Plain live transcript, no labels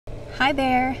Hi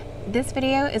there! This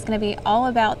video is going to be all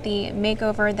about the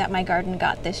makeover that my garden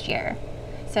got this year.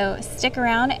 So stick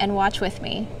around and watch with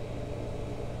me.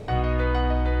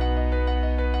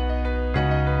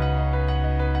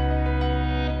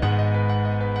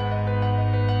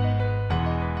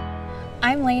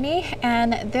 I'm Lainey,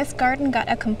 and this garden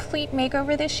got a complete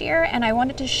makeover this year, and I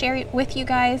wanted to share with you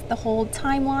guys the whole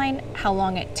timeline, how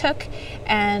long it took,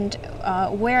 and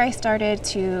where I started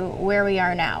to where we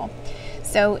are now.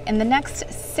 So in the next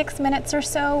 6 minutes or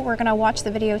so, we're going to watch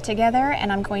the video together,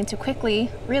 and I'm going to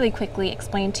really quickly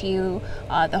explain to you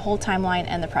the whole timeline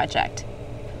and the project.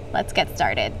 Let's get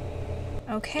started.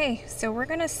 Okay, so we're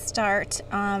going to start.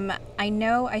 I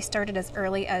know I started as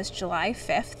early as July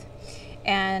 5th,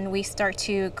 and we start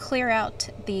to clear out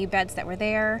the beds that were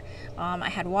there. I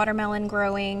had watermelon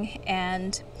growing,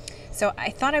 and so I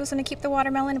thought I was going to keep the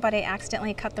watermelon, but I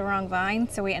accidentally cut the wrong vine,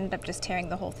 so we ended up just tearing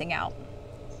the whole thing out.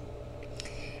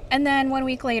 And then 1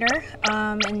 week later,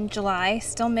 in July,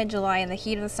 still mid-July, in the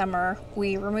heat of the summer,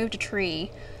 we removed a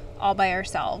tree all by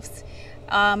ourselves.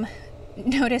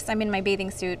 Notice I'm in my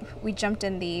bathing suit. We jumped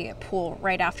in the pool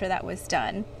right after that was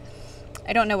done.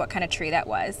 I don't know what kind of tree that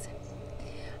was.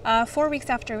 4 weeks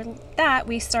after that,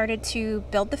 we started to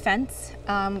build the fence,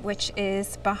 which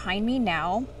is behind me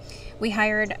now. We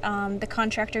hired the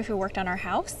contractor who worked on our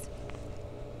house.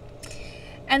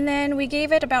 And then we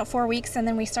gave it about 4 weeks, and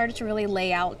then we started to really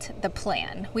lay out the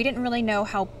plan. We didn't really know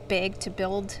how big to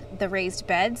build the raised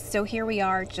beds, so here we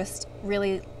are just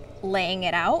really laying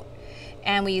it out.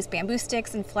 And we used bamboo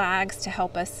sticks and flags to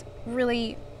help us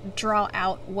really draw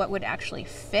out what would actually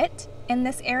fit in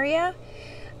this area.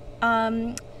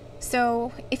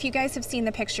 So if you guys have seen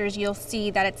the pictures, you'll see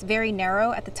that it's very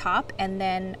narrow at the top and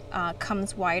then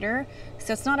comes wider.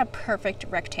 So it's not a perfect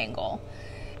rectangle.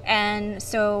 And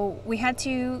so we had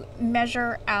to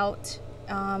measure out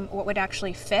what would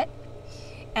actually fit.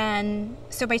 And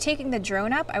so by taking the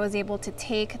drone up, I was able to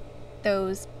take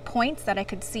those points that I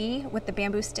could see with the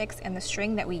bamboo sticks and the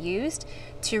string that we used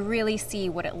to really see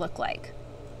what it looked like.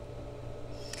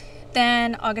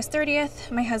 Then August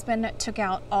 30th, my husband took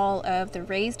out all of the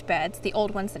raised beds, the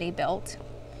old ones that he built.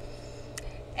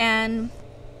 And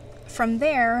from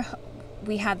there,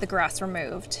 we had the grass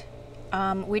removed.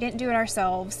 We didn't do it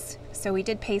ourselves, so we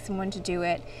did pay someone to do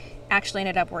it. Actually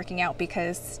ended up working out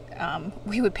because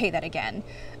we would pay that again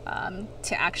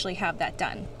to actually have that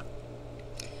done.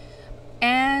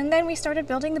 And then we started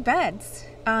building the beds.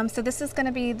 So this is going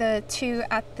to be the two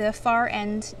at the far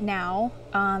end now.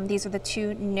 These are the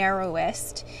two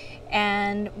narrowest.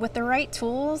 And with the right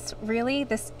tools, really,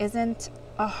 this isn't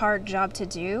a hard job to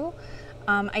do.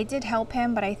 I did help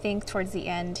him, but I think towards the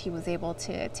end he was able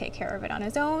to take care of it on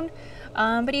his own.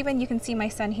 But even you can see my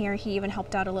son here, he even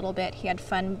helped out a little bit. He had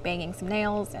fun banging some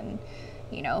nails and,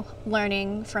 you know,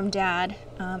 learning from Dad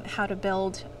how to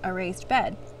build a raised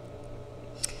bed.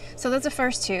 So those are the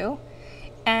first two.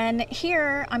 And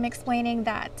here I'm explaining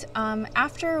that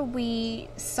after we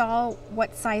saw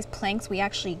what size planks we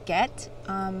actually get,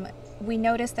 we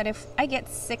noticed that if I get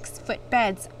 6-foot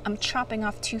beds, I'm chopping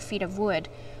off 2 feet of wood,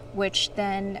 which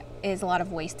then is a lot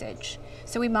of wastage.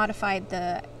 So we modified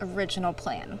the original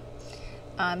plan.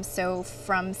 So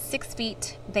from 6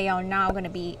 feet, they are now going to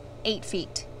be 8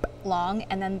 feet long,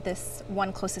 and then this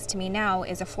one closest to me now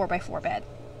is a 4x4 bed.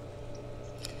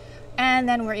 And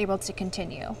then we're able to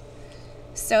continue.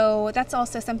 So that's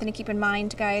also something to keep in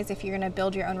mind, guys. If you're going to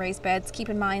build your own raised beds, keep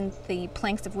in mind the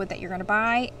planks of wood that you're going to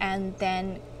buy, and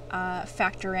then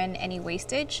factor in any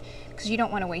wastage, because you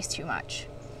don't want to waste too much.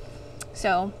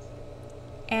 So,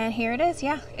 and here it is.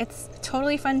 Yeah, it's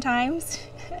totally fun times.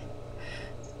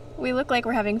 We look like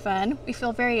we're having fun. We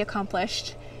feel very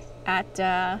accomplished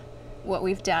at what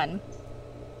we've done.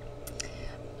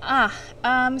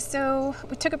 So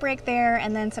we took a break there,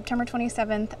 and then September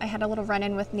 27th, I had a little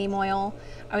run-in with neem oil.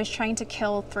 I was trying to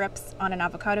kill thrips on an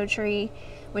avocado tree,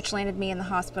 which landed me in the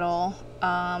hospital.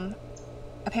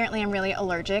 Apparently I'm really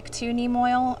allergic to neem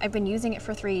oil. I've been using it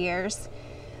for 3 years,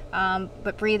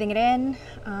 but breathing it in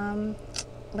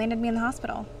landed me in the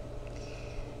hospital.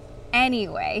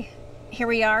 Anyway, here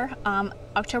we are.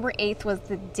 October 8th was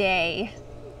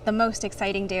the most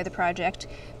exciting day of the project,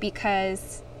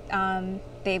 because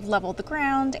they've leveled the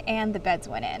ground and the beds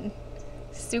went in.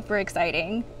 Super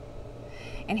exciting.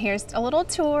 And here's a little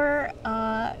tour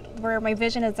where my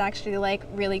vision is actually like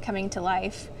really coming to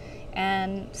life,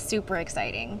 and super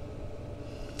exciting.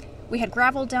 We had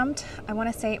gravel dumped. I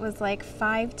want to say it was like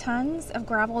 5 tons of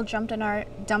gravel dumped in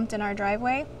our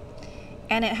driveway,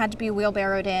 and it had to be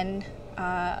wheelbarrowed in,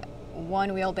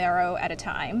 one wheelbarrow at a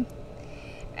time,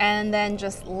 and then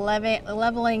just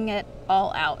leveling it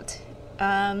all out.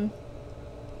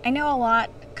 I know a lot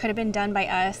could have been done by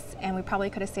us and we probably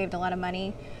could have saved a lot of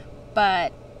money,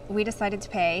 but we decided to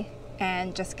pay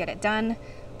and just get it done.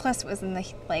 Plus it was in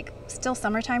the still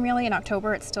summertime really. In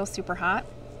October it's still super hot.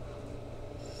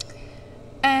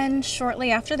 And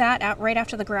shortly after that, right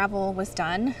after the gravel was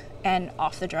done and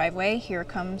off the driveway, here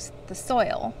comes the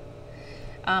soil.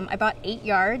 I bought 8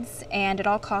 yards and it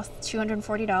all cost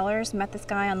 $240. Met this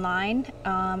guy online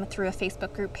through a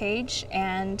Facebook group page,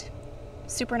 and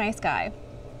super nice guy.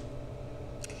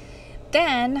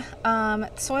 Then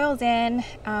soil's in,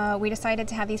 we decided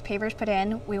to have these pavers put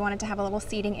in. We wanted to have a little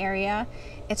seating area.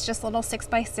 It's just a little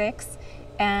 6x6,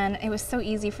 and it was so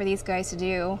easy for these guys to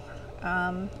do.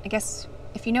 I guess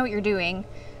if you know what you're doing,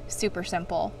 super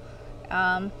simple.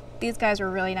 These guys were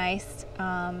really nice.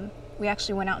 We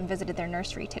actually went out and visited their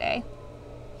nursery today.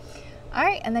 All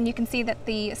right, and then you can see that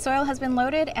the soil has been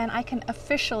loaded and I can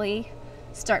officially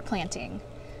start planting.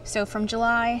 So from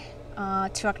July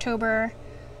to October,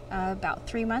 about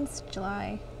 3 months,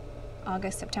 July,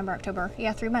 August, September, October,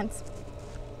 yeah, 3 months.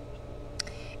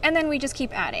 And then we just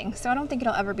keep adding. So I don't think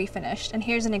it'll ever be finished. And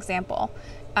here's an example.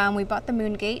 We bought the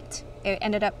moon gate. It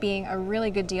ended up being a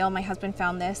really good deal. My husband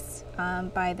found this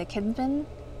by the Kinsman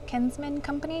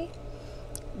company.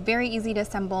 Very easy to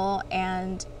assemble,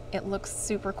 and it looks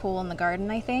super cool in the garden,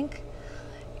 I think.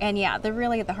 And yeah,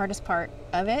 the hardest part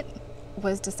of it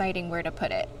was deciding where to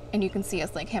put it. And you can see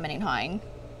us like hemming and hawing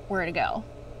where to go.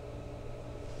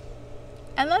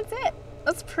 And that's it.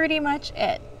 That's pretty much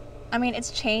it. I mean,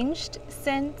 it's changed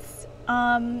since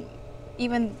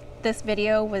even this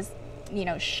video was,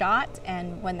 shot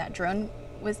and when that drone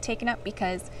was taken up,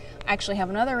 because I actually have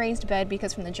another raised bed,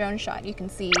 because from the drone shot you can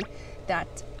see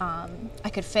that I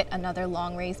could fit another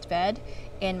long raised bed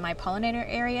in my pollinator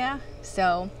area.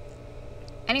 So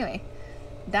anyway,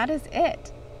 that is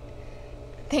it.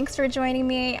 Thanks for joining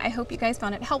me. I hope you guys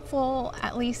found it helpful,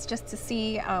 at least just to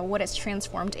see what it's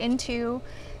transformed into.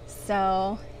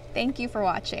 So thank you for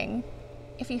watching.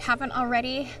 If you haven't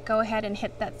already, go ahead and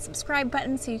hit that subscribe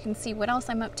button so you can see what else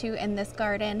I'm up to in this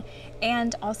garden,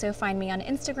 and also find me on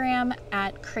Instagram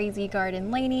at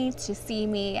crazygardenlaney to see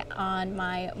me on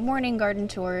my morning garden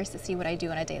tours, to see what I do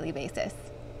on a daily basis.